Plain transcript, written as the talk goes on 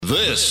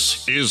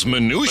This is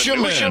Minutia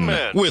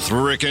Men with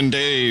Rick and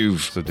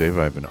Dave. So, Dave,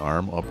 I have an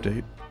arm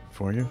update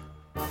for you.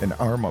 An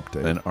arm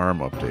update. An arm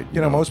update. You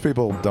know, most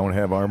people don't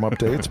have arm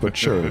updates, but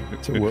sure.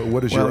 So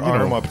what is your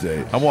arm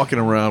update? I'm walking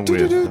around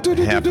with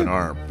half an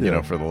arm,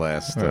 for the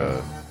last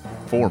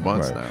 4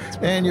 months now.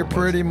 And you're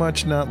pretty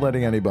much not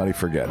letting anybody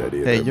forget it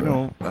either.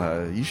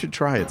 Hey, you should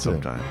try it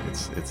sometime.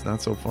 It's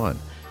not so fun.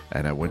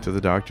 And I went to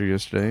the doctor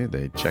yesterday.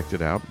 They checked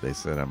it out. They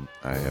said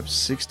I have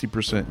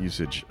 60%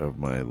 usage of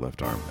my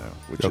left arm now,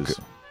 which is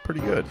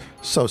pretty good.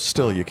 So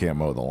still you can't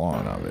mow the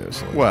lawn,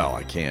 obviously. Well,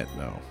 I can't,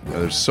 no.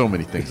 There's so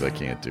many things I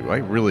can't do. I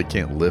really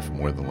can't lift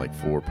more than like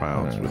 4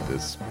 pounds with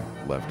this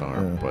left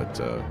arm. But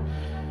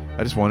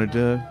I just wanted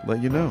to let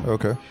you know.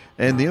 Okay.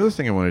 And the other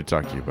thing I wanted to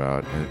talk to you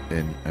about,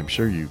 and I'm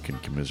sure you can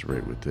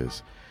commiserate with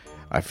this,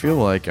 I feel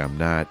like I'm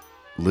not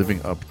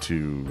living up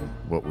to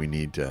what we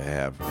need to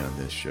have on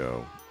this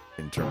show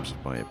in terms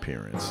of my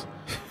appearance.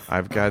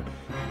 I've got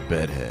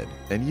bedhead,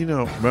 and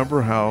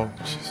remember how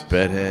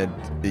bedhead,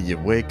 you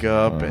wake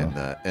up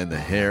and the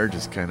hair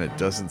just kind of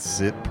doesn't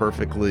sit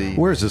perfectly.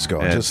 Where's this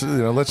going?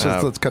 And,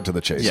 let's cut to the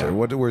chase. Yeah,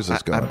 where's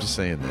this going? I'm just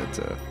saying that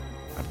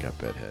I've got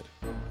bedhead,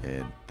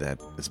 and that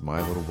is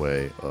my little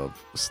way of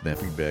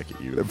snapping back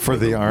at you for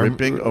the arm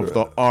ripping of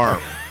the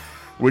arm.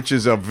 Which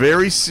is a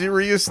very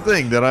serious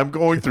thing that I'm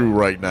going through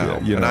right now.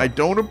 And I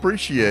don't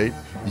appreciate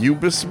you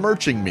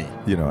besmirching me.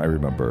 I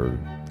remember,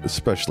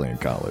 especially in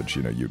college,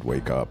 you'd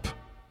wake up.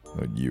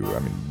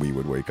 We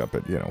would wake up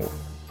at,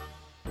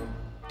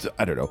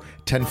 I don't know,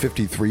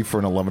 10:53 for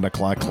an 11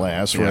 o'clock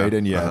class, right?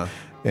 And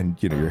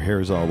and your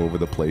hair's all over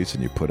the place,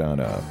 and you put on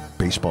a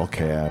baseball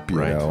cap, you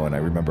know. And I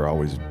remember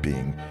always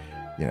being,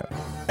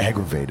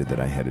 aggravated that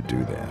I had to do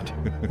that.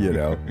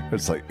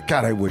 It's like,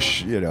 God, I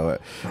wish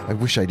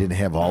I didn't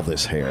have all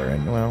this hair.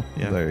 And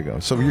there you go.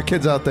 So your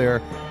kids out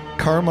there,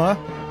 karma.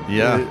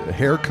 Yeah.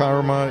 Hair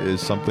karma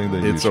is something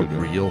that it's a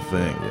real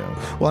thing.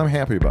 Yeah. Well, I'm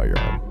happy about your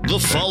arm. The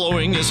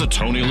following is a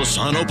Tony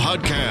Lasano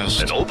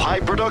podcast, an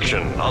Opie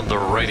production on the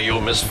Radio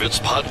Misfits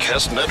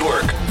Podcast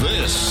Network.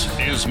 This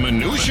is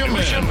Minutia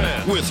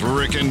Men with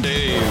Rick and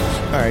Dave.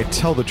 All right,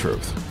 tell the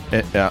truth.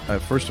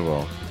 First of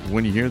all,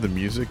 when you hear the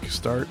music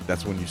start,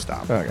 that's when you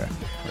stop. Okay.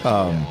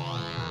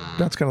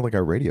 That's kind of like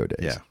our radio days.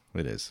 Yeah,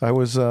 it is. I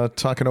was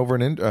talking over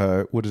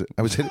what is it?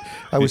 I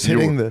was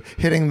hitting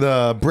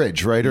the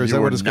bridge, right? Or is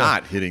that what it's called?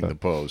 Not hitting the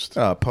post.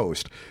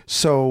 Post.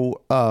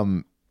 So,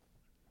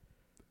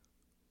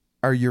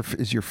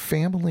 is your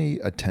family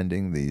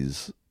attending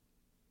these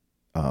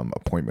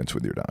appointments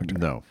with your doctor?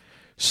 No.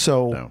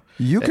 So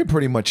you could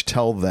pretty much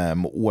tell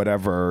them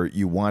whatever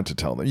you want to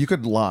tell them. You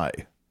could lie.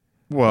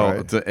 Well,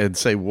 right? And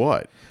say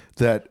what?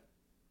 That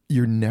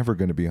you're never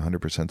going to be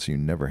 100%, so you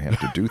never have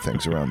to do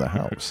things around the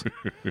house,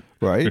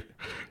 right?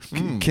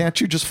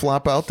 Can't you just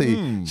flop out the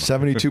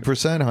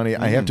 72%, honey?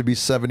 I have to be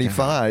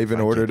 75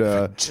 in order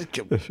to...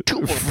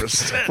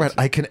 2%. Right,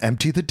 I can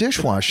empty the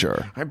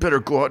dishwasher. I better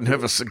go out and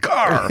have a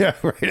cigar. Yeah,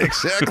 right,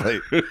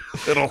 exactly.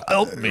 It'll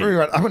help me.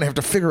 Right, I'm going to have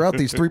to figure out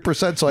these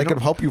 3% so I can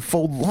help you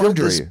fold laundry.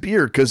 Fill this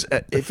beer, because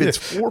if it's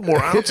 4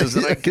 more ounces,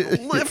 then I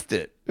can lift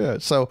it. Yeah,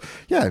 so,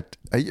 I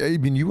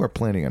mean, you are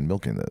planning on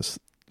milking this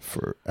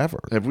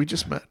forever. Have we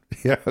just met?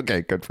 Yeah.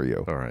 Okay. Good for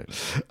you. All right.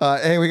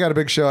 Hey, we got a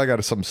big show. I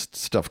got some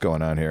stuff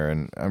going on here,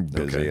 and I'm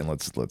busy. And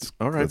let's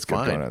get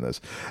going on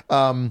this.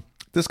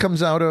 This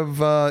comes out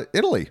of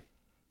Italy.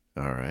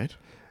 All right.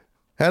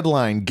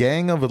 Headline: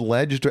 Gang of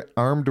alleged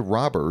armed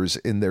robbers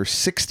in their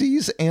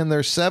 60s and their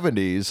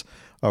 70s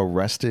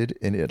arrested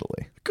in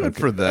Italy. Good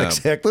for them.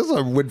 Exactly. This is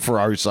a win for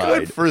our side.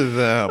 Good for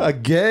them. A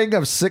gang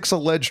of 6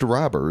 alleged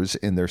robbers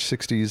in their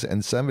 60s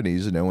and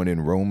 70s, known in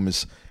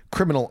Rome's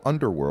criminal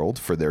underworld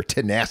for their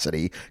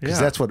tenacity, because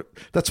that's what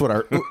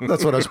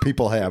us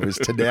people have, is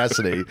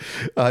tenacity,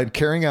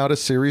 carrying out a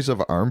series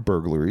of armed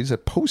burglaries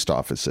at post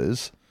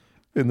offices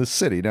in the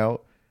city.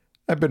 Now,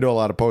 I've been to a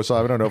lot of post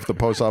offices. I don't know if the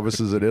post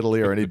offices in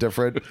Italy are any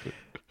different.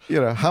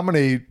 How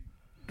many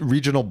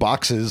regional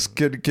boxes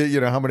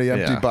how many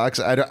empty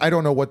boxes? I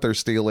don't know what they're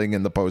stealing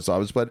in the post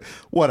office, but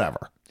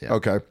whatever. Yeah.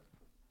 Okay.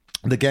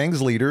 The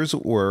gang's leaders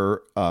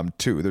were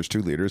 2. There's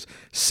 2 leaders.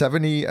 A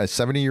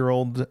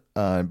 70-year-old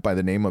by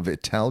the name of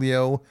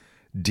Italio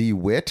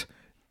DeWitt,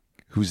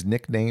 who's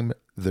nicknamed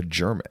the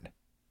German.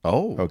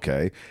 Oh.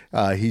 Okay.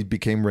 He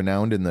became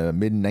renowned in the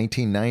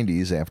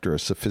mid-1990s after a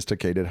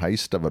sophisticated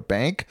heist of a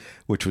bank,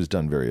 which was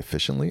done very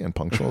efficiently and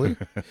punctually.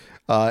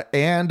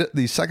 And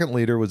the second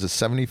leader was a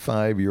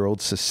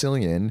 75-year-old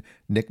Sicilian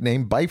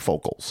nicknamed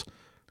Bifocals,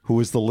 who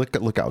is the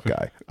lookout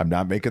guy. I'm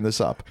not making this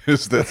up.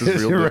 Is that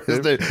his real name?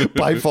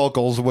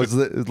 Bifocals was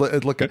the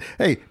look.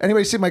 Hey,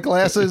 anybody see my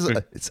glasses?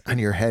 It's on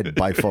your head.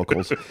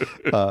 Bifocals.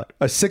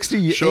 A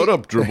 60. Shut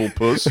up, dribble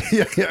puss.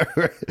 Yeah.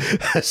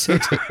 A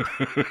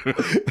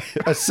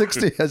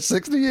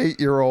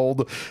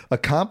 68-year-old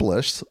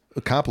accomplice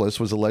accomplice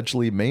was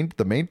allegedly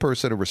the main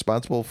person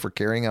responsible for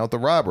carrying out the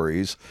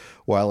robberies,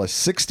 while a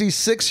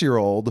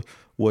 66-year-old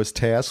was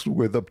tasked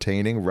with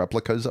obtaining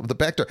replicas of the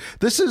Bacter.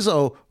 This is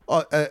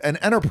an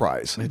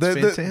enterprise. It's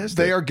fantastic.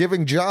 They are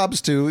giving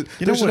jobs to.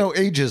 There's no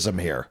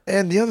ageism here.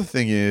 And the other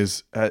thing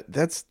is,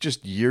 that's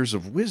just years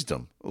of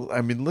wisdom.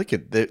 I mean, look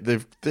at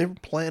they're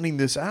planning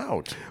this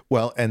out.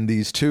 Well, and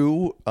these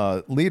two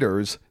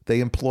leaders, they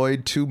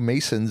employed two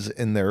masons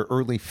in their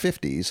early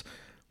 50s.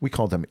 We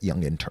call them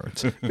young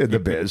interns in the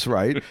biz,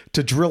 right?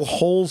 To drill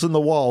holes in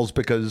the walls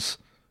because,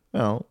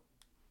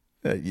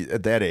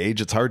 at that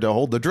age, it's hard to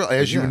hold the drill,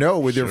 as you know,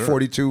 with your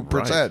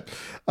 42%.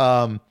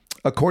 Right.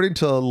 According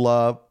to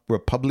La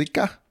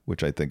Repubblica,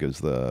 which I think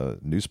is the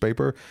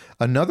newspaper,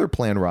 another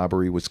planned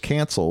robbery was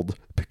canceled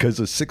because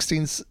a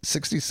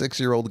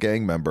 66-year-old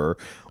gang member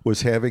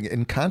was having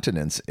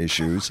incontinence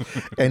issues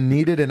and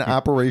needed an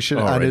operation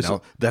on his.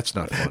 No, that's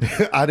not funny.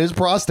 On his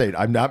prostate.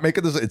 I'm not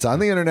making this. It's on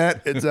the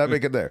internet. It's not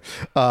making it there.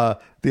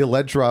 The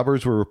alleged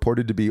robbers were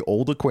reported to be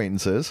old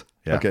acquaintances.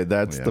 Yeah. Okay,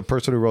 that's the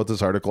person who wrote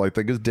this article. I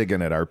think is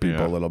digging at our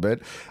people a little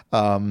bit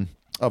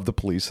of the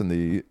police and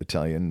the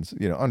Italian,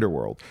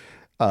 underworld.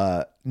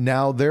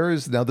 Now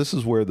this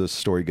is where the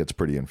story gets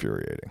pretty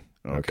infuriating.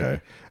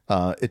 Okay.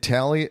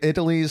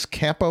 Italy's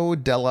Capo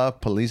della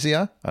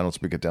Polizia. I don't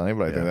speak Italian,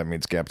 but I think that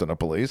means captain of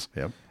police.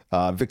 Yep.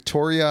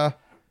 Vittorio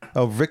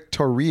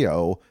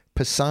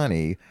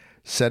Pisani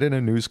said in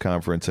a news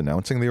conference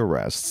announcing the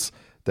arrests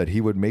that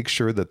he would make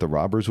sure that the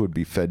robbers would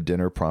be fed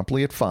dinner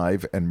promptly at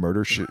 5 and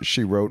Murder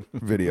She Wrote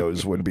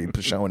videos would be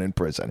shown in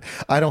prison.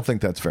 I don't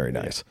think that's very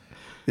nice.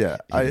 Yeah.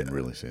 I didn't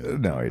really say that.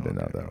 No, I didn't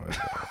know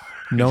that.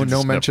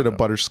 No mention of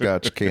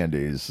butterscotch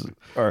candies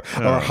or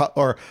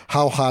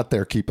how hot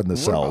they're keeping the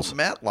cells.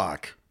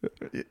 Matlock.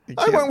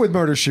 I went with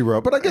Murder, She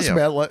Wrote, but I guess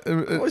Matlock.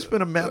 Always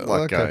been a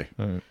Matlock guy.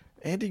 Right.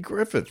 Andy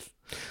Griffith.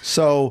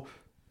 So,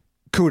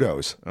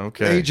 kudos.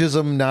 Okay.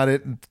 Ageism, not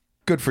it.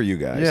 Good for you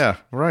guys. Yeah,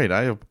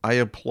 right. I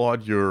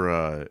applaud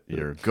your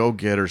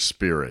go-getter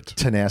spirit.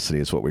 Tenacity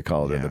is what we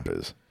call it in the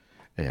biz.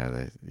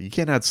 Yeah, you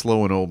cannot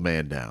slow an old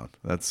man down.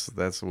 That's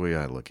the way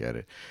I look at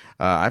it.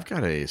 I've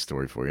got a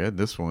story for you.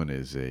 This one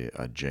is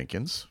a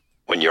Jenkins.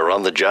 When you're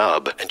on the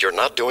job and you're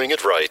not doing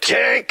it right.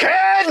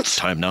 Jenkins!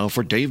 Time now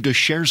for Dave to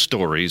share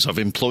stories of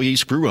employee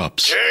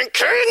screw-ups.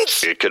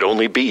 Jenkins! It could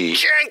only be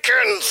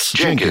Jenkins!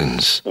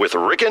 Jenkins with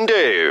Rick and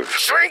Dave.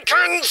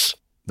 Jenkins!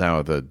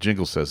 Now the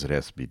jingle says it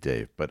has to be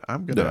Dave, but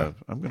I'm gonna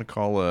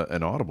call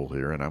an audible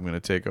here, and I'm gonna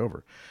take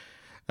over.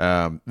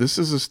 This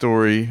is a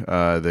story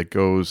that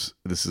goes.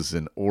 This is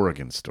an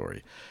Oregon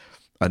story.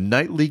 A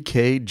nightly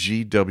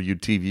KGW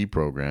TV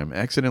program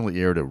accidentally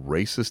aired a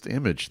racist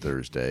image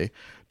Thursday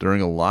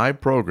during a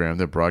live program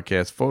that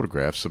broadcast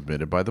photographs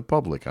submitted by the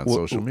public on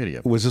social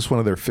media. Was this one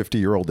of their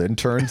 50-year-old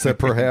interns that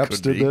perhaps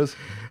did this?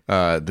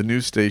 The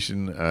news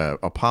station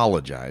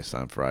apologized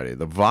on Friday.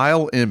 The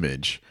vile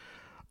image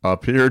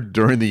appeared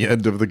during the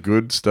end of the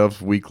Good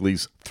Stuff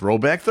Weekly's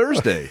Throwback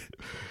Thursday,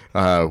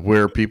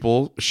 where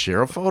people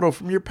share a photo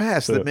from your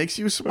past that makes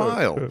you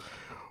smile.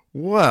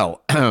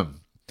 Well,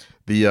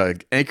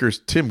 the anchors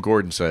Tim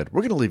Gordon said,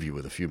 "We're going to leave you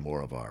with a few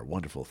more of our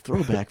wonderful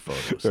throwback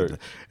photos."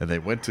 And they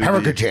went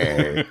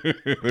to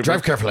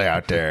drive carefully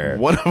out there.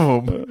 One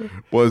of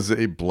them was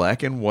a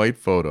black and white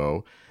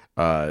photo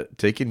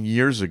taken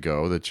years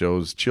ago that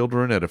shows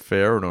children at a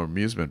fair or an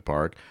amusement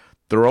park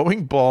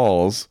throwing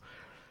balls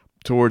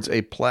towards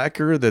a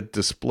placard that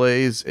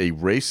displays a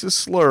racist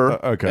slur,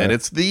 and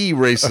it's the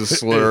racist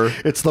slur.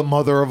 It's the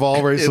mother of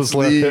all racist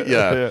slurs.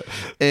 Yeah.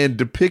 And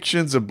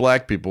depictions of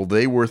black people.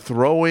 They were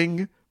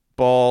throwing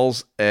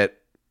balls at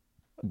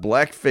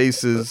black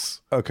faces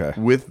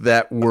with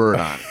that word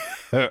on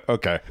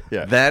it.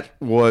 Yeah. That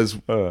was...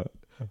 and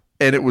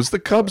it was the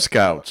Cub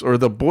Scouts or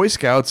the Boy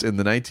Scouts in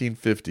the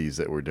 1950s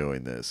that were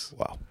doing this.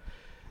 Wow.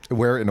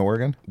 Where in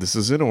Oregon? This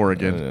is in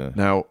Oregon.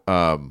 Now,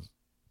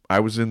 I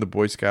was in the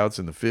Boy Scouts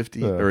in the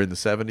 50s or in the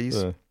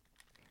 70s,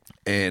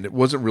 and it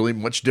wasn't really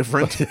much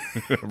different.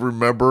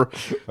 Remember,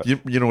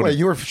 you know what? Wait,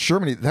 you were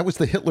Germany. That was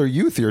the Hitler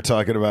Youth you're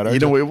talking about.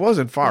 It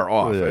wasn't far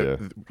off.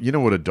 You know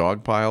what a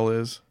dog pile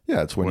is?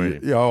 Yeah, it's when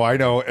I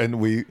know,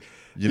 and we.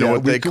 You know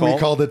what we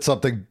called it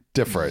something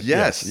different.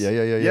 Yes.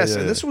 Yes.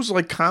 And this was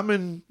like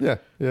common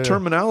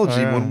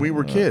terminology when we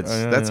were kids.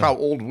 That's how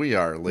old we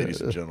are, ladies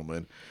and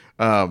gentlemen.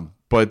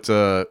 But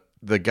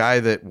the guy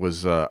that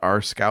was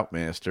our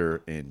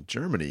scoutmaster in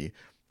Germany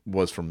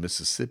was from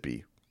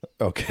Mississippi.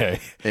 Okay.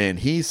 And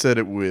he said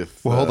it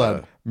with... Well, hold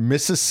on.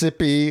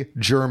 Mississippi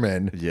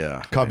German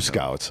Cub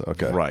Scouts.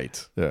 Okay.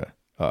 Right. Yeah.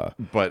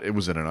 But it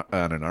was on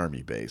an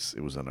army base.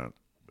 It was on a...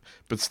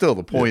 But still,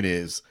 the point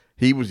is,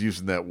 he was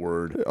using that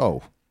word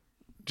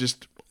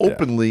just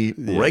openly,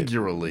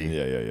 regularly.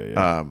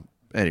 Yeah.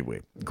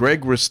 Anyway,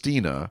 Greg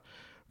Restina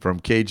from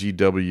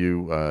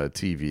KGW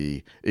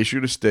TV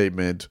issued a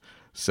statement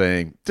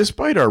saying,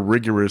 despite our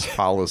rigorous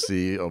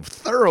policy of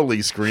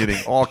thoroughly screening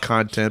all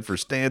content for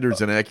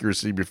standards and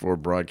accuracy before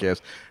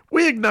broadcast,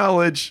 we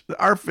acknowledge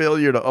our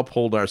failure to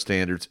uphold our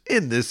standards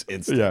in this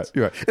instance.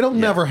 Yeah, it'll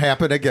never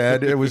happen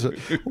again. It was,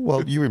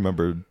 you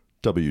remember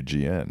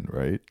WGN,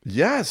 right?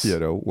 Yes.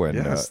 When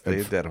they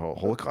had that whole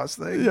Holocaust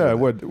thing. Yeah,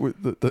 when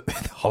the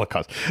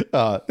Holocaust,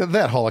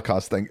 that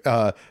Holocaust thing.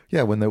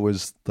 When there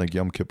was like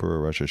Yom Kippur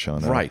or Rosh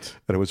Hashanah, right?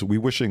 And it was we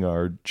wishing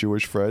our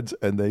Jewish friends,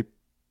 and they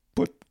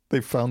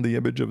found the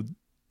image of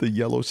the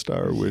yellow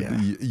star with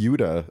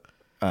Yudah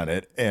on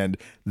it, and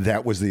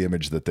that was the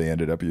image that they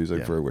ended up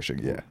using for wishing.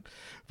 Yeah.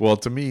 Well,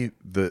 to me,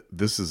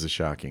 this is a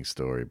shocking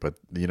story, but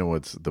you know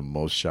what's the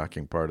most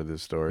shocking part of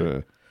this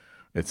story?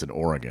 It's in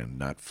Oregon,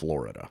 not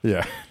Florida.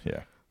 Yeah.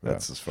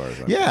 That's as far as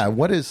I'm concerned.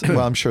 What is? Well,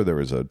 I'm sure there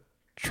was a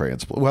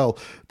transplant. Well,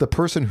 the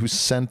person who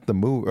sent the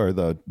or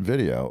the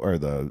video or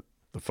the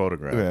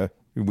photograph. Yeah,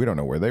 we don't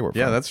know where they were from.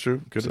 Yeah, that's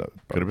true. Could have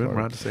been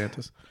Ron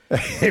DeSantis.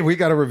 Hey, we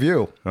got a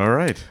review. All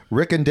right.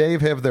 Rick and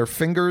Dave have their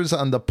fingers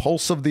on the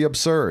pulse of the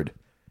absurd.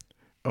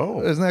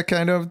 Oh, isn't that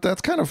kind of?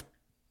 That's kind of.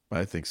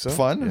 I think so.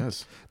 Fun.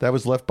 Yes. That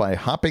was left by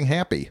Hopping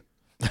Happy.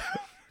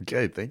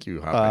 Okay, thank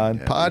you, Hopping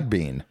Happy. On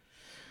Podbean.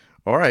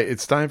 All right,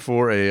 it's time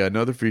for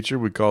another feature.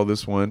 We call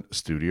this one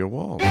Studio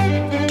Walls.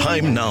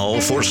 Time now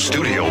for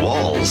Studio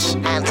Walls.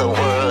 And the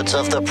words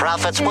of the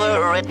prophets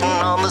were written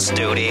on the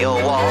studio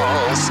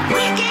walls.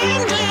 Rick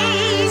and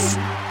Dave.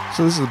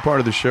 So this is the part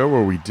of the show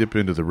where we dip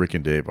into the Rick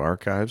and Dave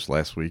archives.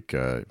 Last week,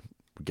 we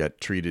got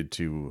treated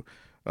to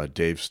a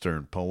Dave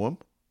Stern poem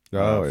from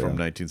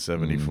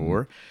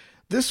 1974.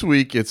 This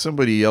week, it's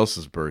somebody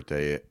else's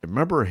birthday.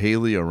 Remember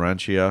Haley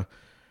Arancia?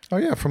 Oh,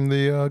 yeah, from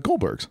the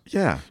Goldbergs.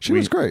 Yeah. She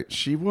was great.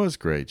 She was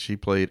great. She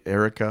played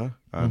Erica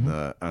on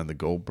the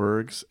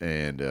Goldbergs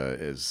and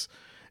is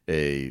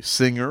a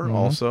singer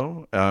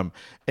also.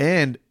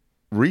 And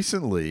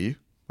recently,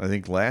 I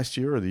think last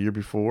year or the year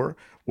before,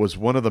 was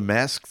one of the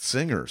Masked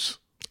Singers.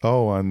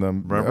 Oh, on the...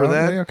 Remember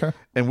that? Yeah, okay.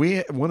 And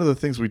one of the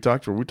things we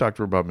talked to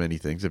her about many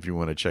things. If you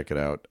want to check it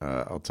out,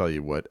 I'll tell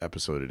you what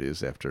episode it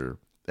is after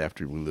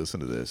we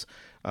listen to this.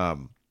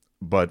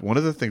 But one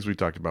of the things we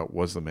talked about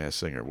was The Masked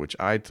Singer, which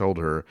I told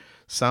her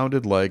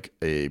sounded like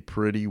a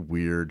pretty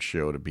weird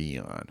show to be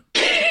on.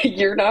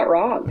 You're not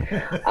wrong.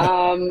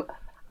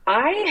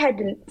 I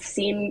had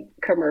seen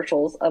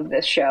commercials of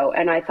this show,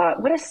 and I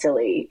thought, what a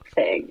silly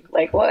thing.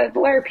 Like, why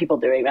are people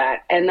doing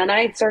that? And then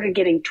I started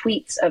getting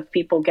tweets of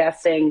people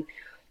guessing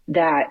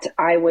that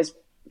I was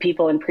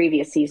people in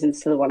previous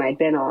seasons to the one I'd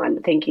been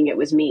on, thinking it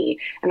was me.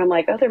 And I'm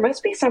like, oh, there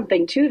must be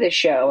something to this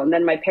show. And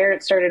then my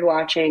parents started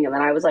watching, and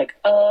then I was like,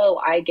 oh,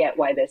 I get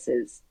why this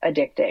is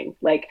addicting,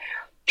 like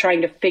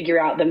trying to figure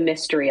out the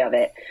mystery of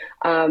it.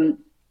 And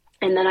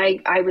then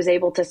I was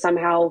able to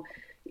somehow,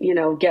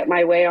 get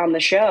my way on the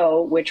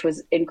show, which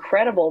was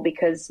incredible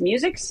because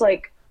music's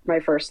like my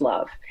first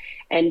love.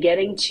 And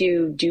getting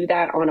to do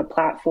that on a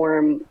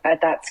platform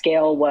at that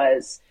scale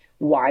was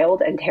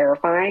wild and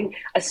terrifying,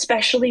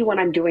 especially when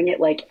I'm doing it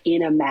like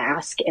in a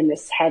mask and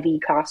this heavy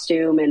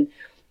costume. And,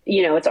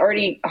 it's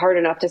already hard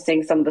enough to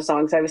sing some of the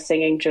songs I was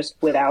singing just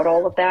without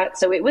all of that.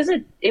 So it was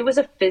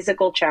a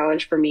physical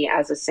challenge for me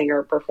as a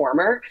singer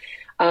performer.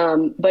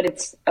 But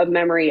it's a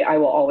memory I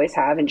will always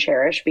have and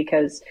cherish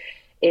because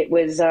it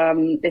was,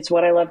 it's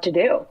what I love to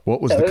do.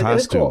 What was the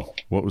costume? Cool.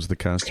 What was the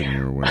costume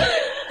you were wearing?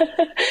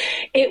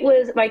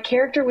 My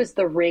character was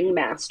the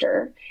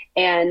ringmaster,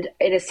 and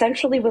it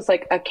essentially was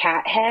like a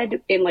cat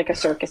head in like a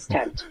circus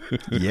tent.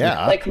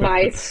 Yeah. Like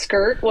my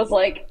skirt was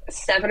like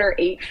 7 or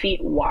 8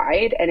 feet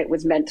wide, and it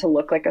was meant to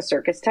look like a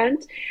circus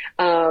tent.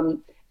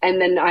 And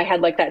then I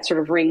had like that sort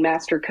of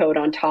ringmaster coat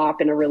on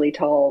top and a really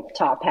tall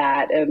top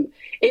hat.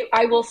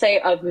 I will say,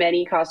 of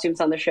many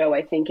costumes on the show,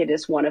 I think it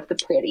is one of the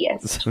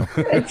prettiest.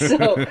 And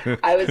so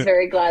I was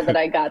very glad that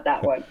I got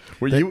that one.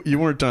 Well, you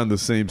weren't on the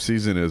same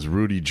season as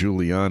Rudy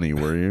Giuliani,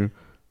 were you?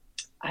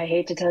 I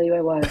hate to tell you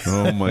I was.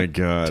 Oh, my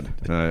God.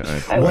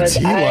 What's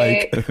he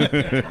like?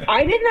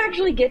 I didn't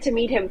actually get to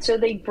meet him. So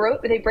they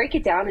break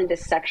it down into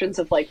sections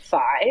of like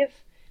 5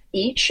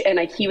 each, and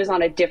he was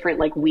on a different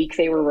like week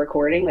they were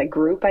recording, like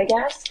group, I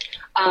guess.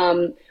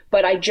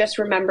 But I just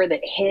remember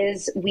that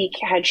his week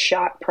had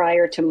shot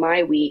prior to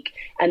my week,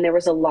 and there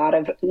was a lot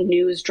of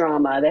news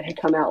drama that had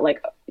come out.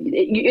 Like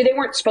they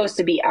weren't supposed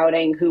to be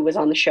outing who was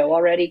on the show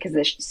already because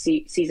the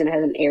season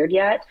hasn't aired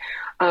yet.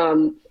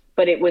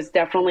 But it was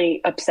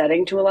definitely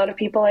upsetting to a lot of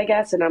people, I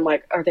guess. And I'm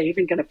like, are they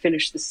even going to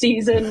finish the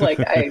season? Like,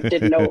 I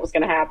didn't know what was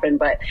going to happen,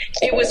 but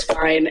it was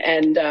fine.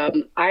 And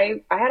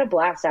I had a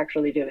blast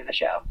actually doing the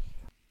show.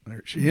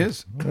 There she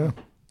is. Yeah.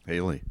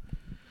 Haley.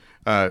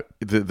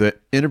 The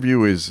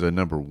interview is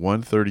number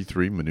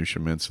 133,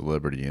 Minutia Men's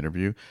Celebrity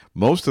Interview.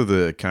 Most of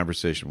the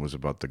conversation was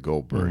about the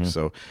Goldbergs.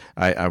 So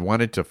I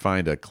wanted to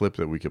find a clip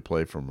that we could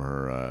play from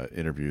her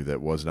interview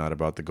that was not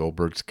about the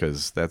Goldbergs,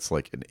 because that's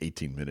like an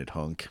 18-minute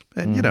hunk.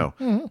 And, we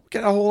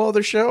got a whole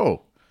other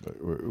show.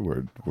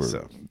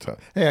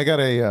 Hey, I got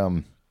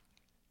a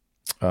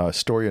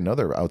story,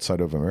 another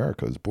outside of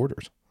America's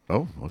borders.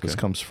 Oh, okay. This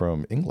comes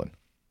from England.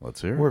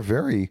 Let's hear it. We're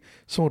very...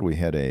 So what, we've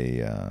had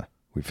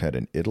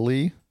an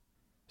Italy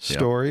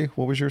story. Yep.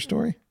 What was your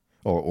story?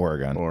 Or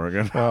Oregon.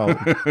 Well,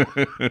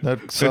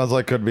 that sounds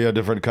like could be a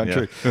different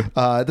country.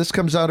 Yeah. This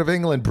comes out of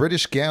England.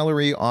 British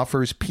gallery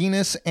offers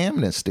penis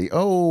amnesty.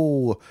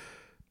 Oh,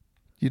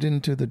 You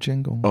didn't do the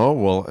jingle. Oh,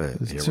 well,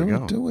 here we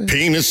go. Do it.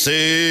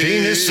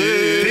 Penises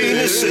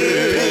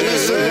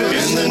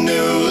in the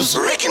news.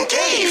 Rick and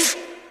Dave.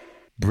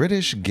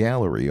 British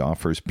gallery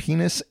offers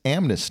penis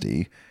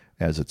amnesty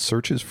as it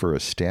searches for a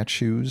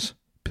statue's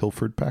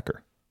pilfered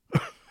pecker.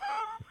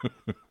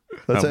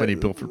 How many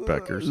pilfered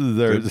peckers?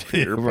 There's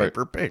right.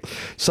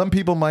 Some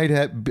people might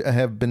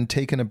have been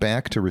taken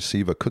aback to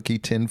receive a cookie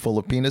tin full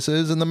of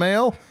penises in the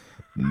mail.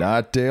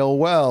 Not Dale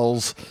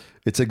Wells.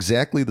 It's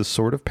exactly the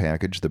sort of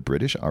package the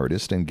British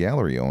artist and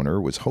gallery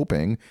owner was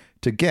hoping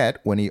to get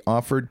when he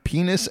offered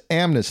penis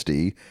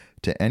amnesty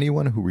to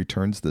anyone who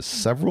returns the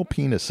several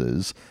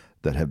penises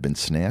that have been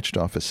snatched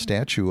off a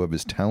statue of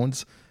his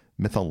town's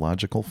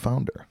mythological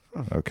founder.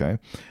 Okay.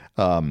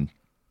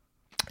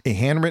 A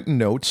handwritten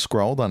note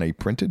scrawled on a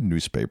printed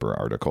newspaper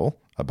article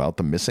about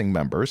the missing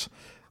members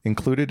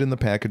included in the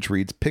package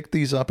reads, "Pick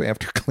these up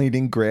after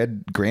cleaning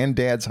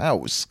granddad's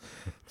house.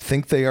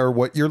 Think they are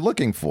what you're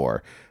looking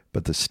for."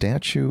 But the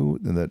statue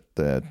that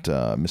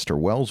Mr.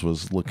 Wells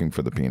was looking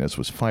for the penis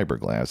was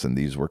fiberglass, and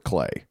these were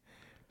clay.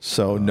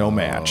 So no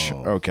match.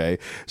 Okay.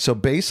 So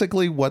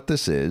basically what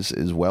this is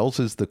Wells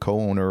is the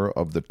co-owner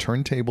of the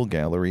Turntable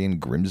Gallery in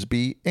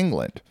Grimsby,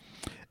 England.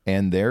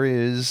 And there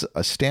is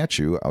a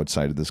statue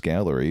outside of this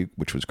gallery,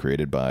 which was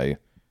created by,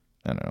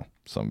 I don't know,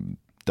 some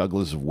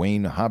Douglas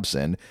Wayne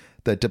Hobson,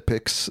 that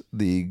depicts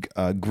the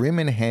Grim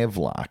and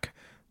Havelock,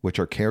 which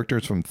are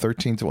characters from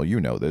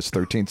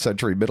 13th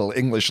century Middle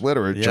English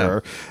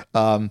literature,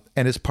 and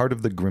is part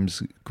of the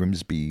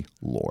Grimsby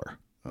lore.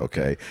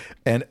 Okay.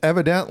 And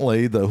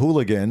evidently the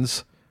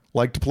hooligans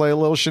like to play a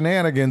little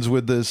shenanigans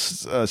with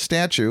this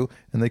statue,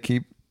 and they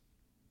keep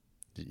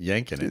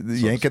yanking it.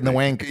 Yanking the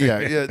wank.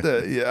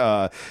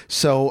 Yeah.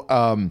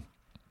 So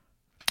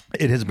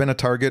it has been a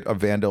target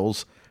of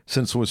vandals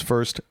since it was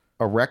first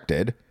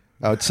erected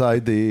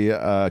outside the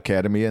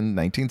Academy in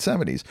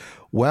 1970s.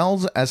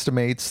 Wells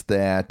estimates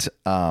that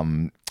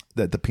that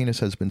the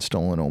penis has been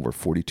stolen over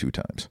 42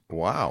 times.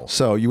 Wow.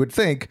 So you would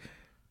think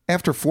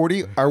after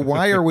 40,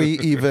 why are we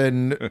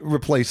even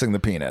replacing the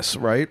penis,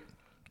 right?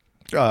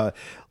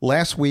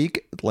 Last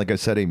week, like I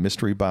said, a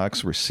mystery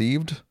box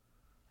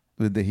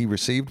that he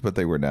received, but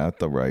they were not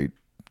the right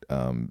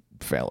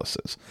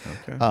phalluses.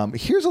 Okay.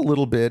 Here's a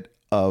little bit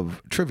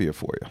of trivia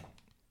for you.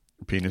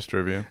 Penis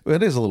trivia?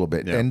 It is a little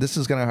bit. Yeah. And this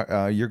is going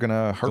to, you're going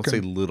to hearken.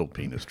 Don't say little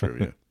penis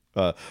trivia.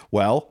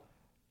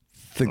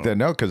 Think that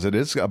no, because it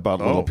is about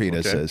little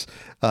penises.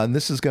 Okay. And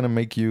this is going to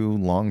make you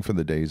long for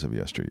the days of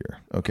yesteryear.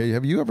 Okay.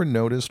 Have you ever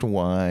noticed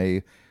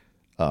why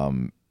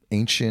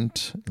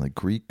ancient, like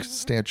Greek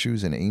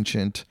statues and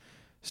ancient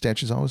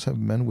statues always have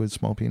men with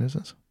small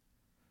penises?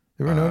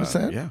 You ever notice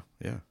that? Yeah.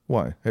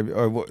 Why?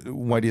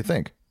 Why do you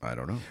think? I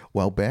don't know.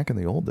 Well, back in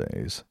the old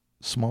days,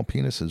 small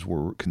penises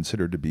were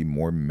considered to be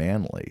more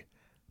manly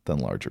than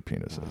larger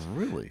penises.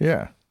 Really?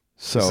 Yeah.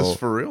 So, is this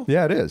for real?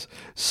 Yeah, it is.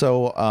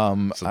 So,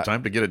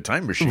 time to get a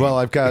time machine. Well,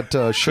 I've got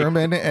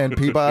Sherman and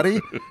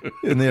Peabody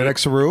in the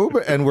next room,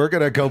 and we're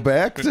going to go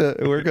back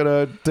we're going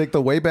to take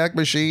the Wayback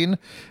Machine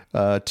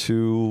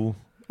to,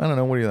 I don't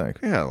know, what do you think?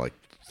 Yeah, like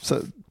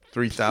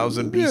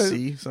 3000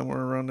 BC, somewhere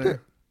around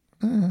there.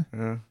 Yeah.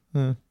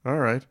 All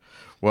right.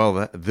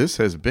 Well, this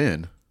has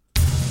been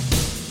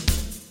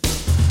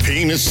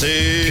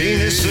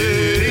Penises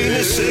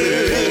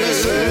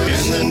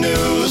in the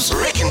news.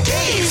 Rick and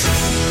Dave.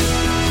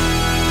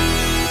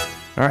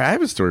 All right, I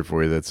have a story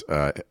for you that's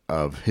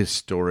of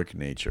historic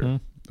nature.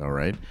 All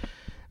right,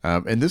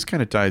 and this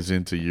kind of ties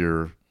into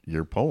your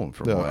poem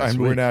from last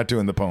week. We're not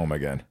doing the poem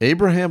again.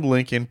 Abraham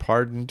Lincoln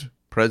pardoned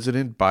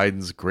President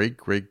Biden's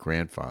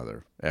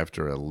great-great-grandfather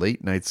after a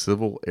late-night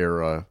Civil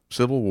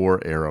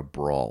War era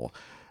brawl.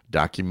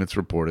 Documents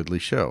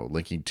reportedly show,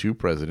 linking two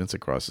presidents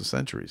across the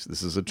centuries.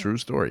 This is a true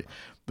story.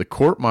 The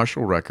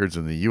court-martial records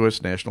in the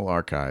U.S. National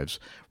Archives,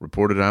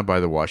 reported on by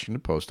the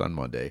Washington Post on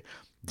Monday,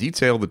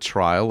 detail the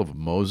trial of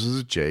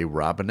Moses J.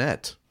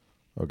 Robinette,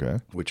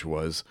 which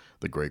was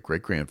the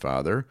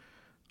great-great-grandfather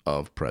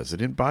of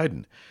President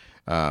Biden.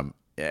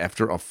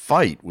 After a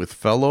fight with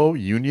fellow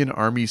Union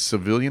Army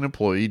civilian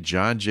employee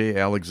John J.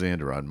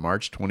 Alexander on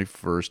March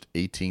 21st,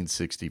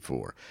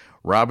 1864,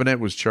 Robinette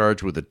was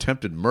charged with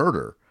attempted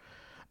murder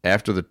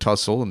after the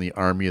tussle in the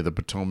Army of the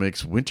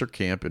Potomac's winter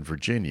camp in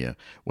Virginia.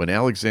 When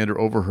Alexander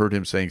overheard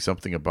him saying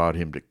something about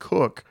him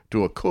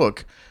to a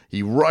cook,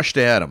 he rushed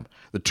at him.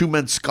 The two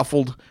men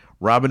scuffled.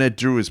 Robinette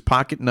drew his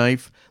pocket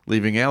knife,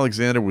 leaving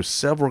Alexander with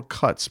several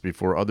cuts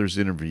before others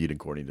intervened,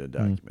 according to the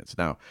documents.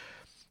 Now,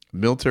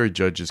 military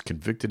judges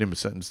convicted him and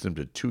sentenced him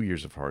to 2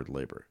 years of hard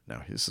labor.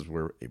 Now, this is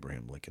where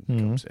Abraham Lincoln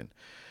comes in.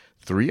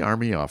 3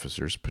 Army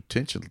officers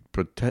petitioned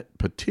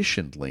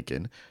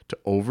Lincoln to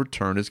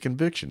overturn his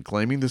conviction,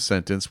 claiming the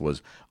sentence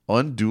was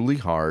unduly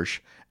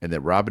harsh and that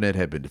Robinette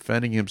had been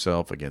defending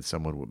himself against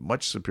someone with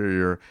much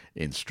superior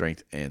in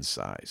strength and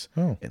size.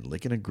 And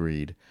Lincoln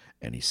agreed,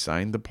 and he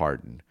signed the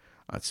pardon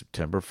on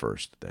September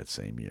 1st that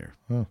same year.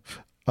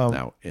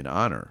 Now, in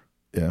honor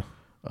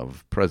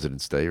of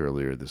President's Day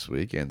earlier this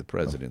week and the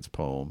President's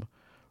poem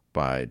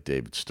by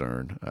David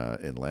Stern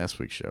in last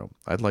week's show,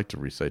 I'd like to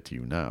recite to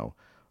you now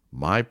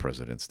my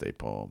President's Day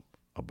poem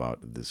about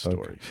this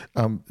story.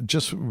 Okay.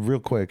 Just real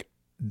quick,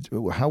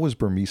 how was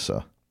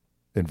Burmesa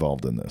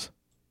involved in this?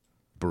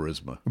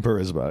 Burisma,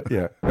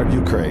 yeah. Of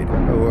Ukraine.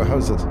 Oh,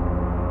 how's this?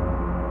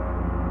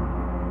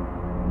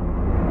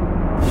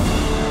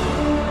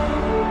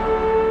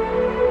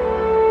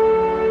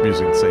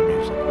 Music, same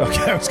music.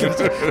 Okay, I was going to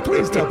say,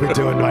 please don't be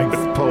doing my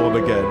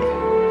poem again.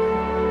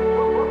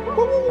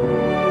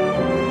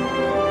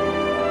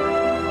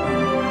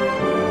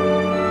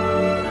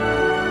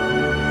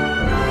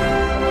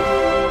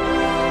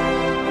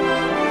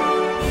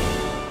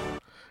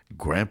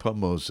 Grandpa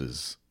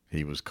Moses,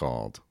 he was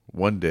called.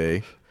 One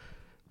day,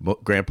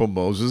 Grandpa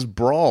Moses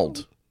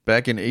brawled.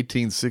 Back in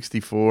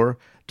 1864,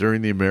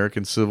 during the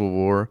American Civil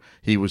War,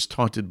 he was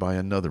taunted by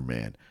another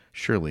man,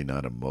 surely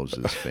not a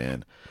Moses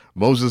fan.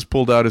 Moses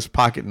pulled out his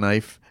pocket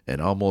knife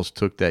and almost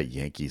took that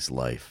Yankee's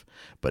life.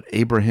 But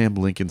Abraham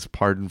Lincoln's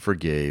pardon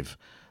forgave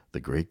the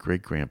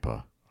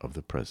great-great-grandpa of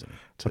the president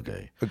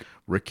today. Okay.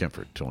 Rick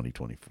Kempford,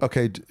 2024.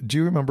 Okay, do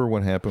you remember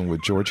what happened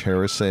with George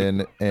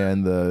Harrison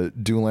and the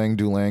Dulang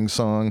Dulang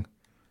song?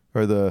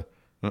 Or the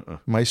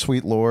My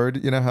Sweet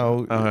Lord? You know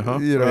how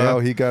how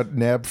he got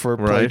nabbed for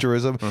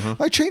plagiarism?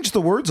 I changed the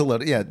words a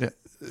little. Yeah.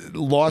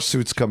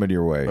 Lawsuits coming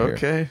your way here.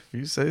 Okay,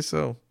 you say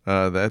so.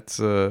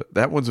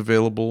 That one's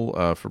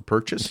available for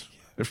purchase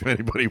if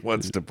anybody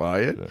wants to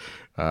buy it.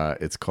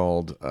 It's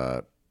called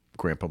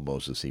Grandpa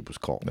Moses, he was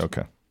called.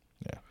 Okay.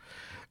 Yeah.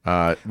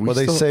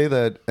 They say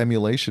that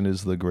emulation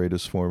is the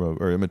greatest form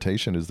of, or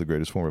imitation is the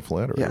greatest form of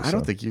flattery. Yeah, I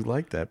don't think you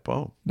like that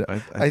poem. I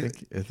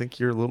think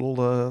you're a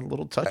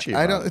little touchy.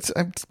 I don't.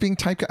 I'm being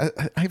typed.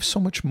 I have so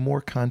much more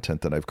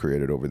content that I've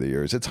created over the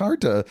years. It's hard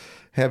to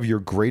have your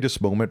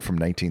greatest moment from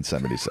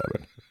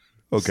 1977.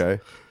 Okay.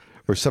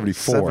 Or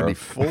 74.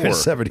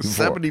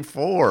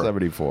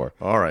 74.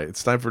 All right,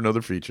 it's time for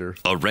another feature.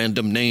 A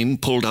random name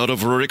pulled out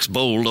of Rick's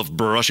bowl of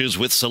brushes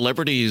with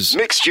celebrities.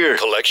 Mixture,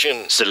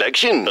 collection,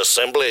 selection,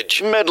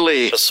 assemblage,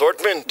 medley,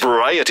 assortment,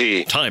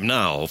 variety. Time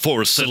now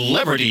for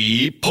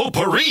Celebrity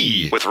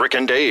Potpourri with Rick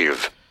and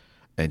Dave.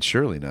 And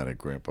surely not a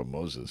Grandpa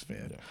Moses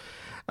fan.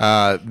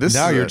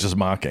 You're just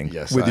mocking.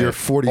 Yes, with your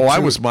 42. Oh, I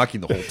was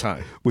mocking the whole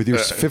time. With your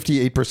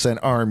 58%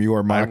 arm, you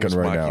are mocking right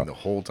now. I was mocking the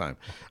whole time.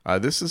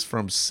 This is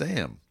from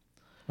Sam.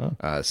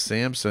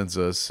 Sam sends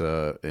us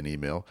an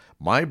email.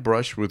 My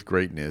brush with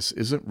greatness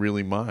isn't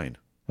really mine.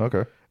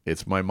 Okay.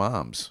 It's my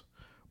mom's.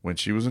 When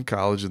she was in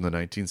college in the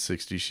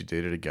 1960s, she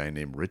dated a guy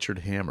named Richard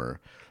Hammer,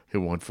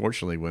 who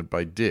unfortunately went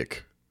by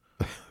Dick.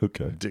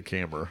 Okay. Dick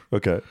Hammer.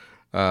 Okay.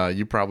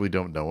 You probably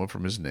don't know him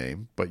from his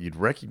name, but you'd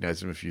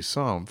recognize him if you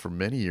saw him. For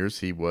many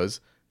years, he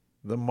was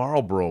the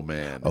Marlboro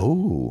Man.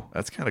 Oh.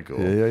 That's kind of cool.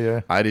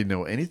 Yeah. I didn't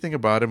know anything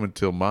about him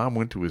until Mom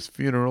went to his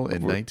funeral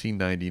in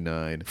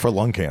 1999. For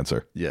lung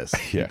cancer. Yes,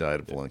 he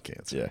died of lung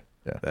cancer.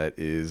 Yeah. That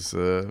is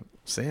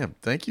Sam.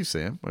 Thank you,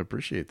 Sam. I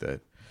appreciate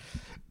that.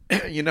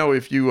 You know,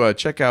 if you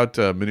check out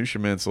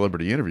Minutia Man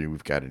Celebrity Interview,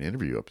 we've got an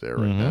interview up there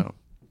right now.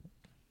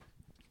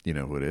 You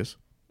know who it is?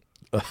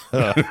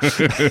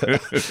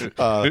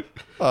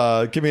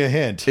 Give me a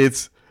hint.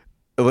 It's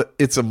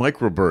a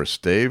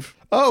microburst, Dave.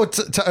 Oh,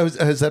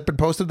 has that been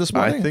posted this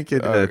morning? I think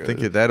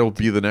that'll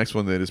be the next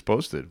one that is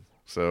posted.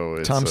 So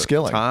it's Tom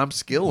Skilling. Tom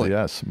Skilling.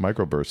 Yes,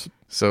 microburst.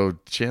 So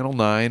Channel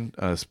 9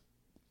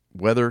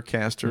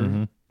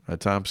 weathercaster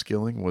Tom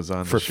Skilling was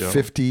on the show for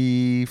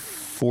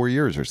 54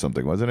 years or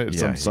something, wasn't it?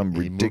 Yeah, some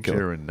he ridiculous. Moved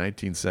here in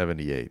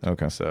 1978.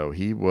 Okay, so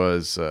he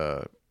was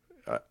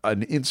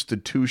an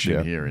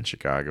institution here in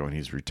Chicago, and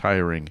he's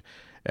retiring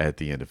at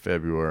the end of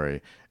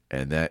February,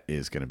 and that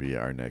is going to be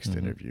our next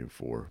interview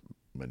for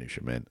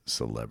Minutia Men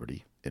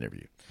Celebrity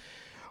Interview.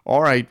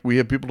 All right, we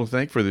have people to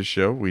thank for this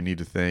show. We need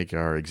to thank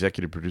our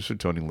executive producer,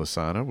 Tony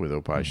Lasana, with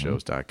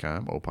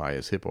opishows.com. Opie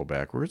is hippo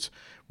backwards.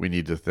 We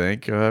need to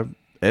thank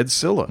Ed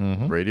Silla,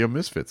 Radio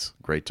Misfits.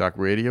 Great Talk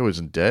Radio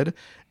isn't dead.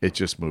 It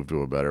just moved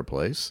to a better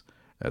place.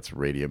 That's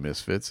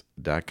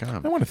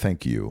radiomisfits.com. I want to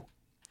thank you.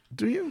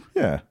 Do you?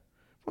 Yeah.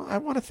 Well, I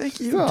want to thank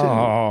you, too.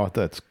 Oh,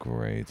 that's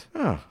great.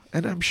 Oh,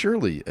 and I'm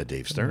surely a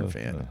Dave Stern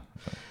fan.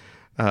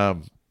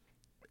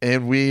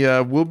 And we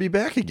will be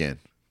back again,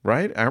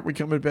 right? Aren't we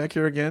coming back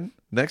here again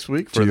next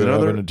week for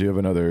another? Do you have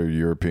another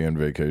European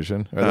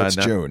vacation? That's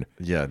June.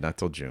 Yeah, not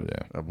till June.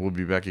 Yeah. We'll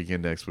be back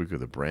again next week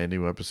with a brand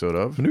new episode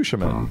of Minutia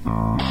Men.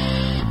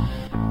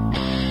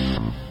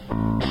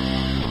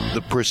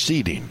 The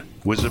proceeding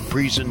was a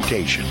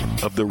presentation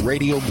of the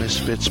Radio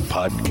Misfits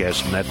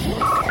Podcast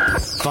Network.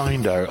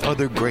 Find our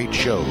other great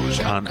shows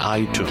on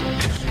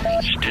iTunes,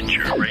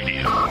 Stitcher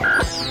Radio,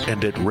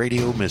 and at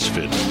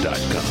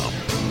radiomisfits.com.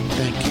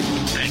 Thank you.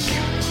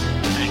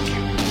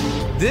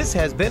 This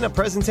has been a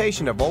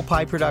presentation of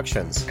Opie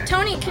Productions.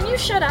 Tony, can you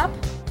shut up?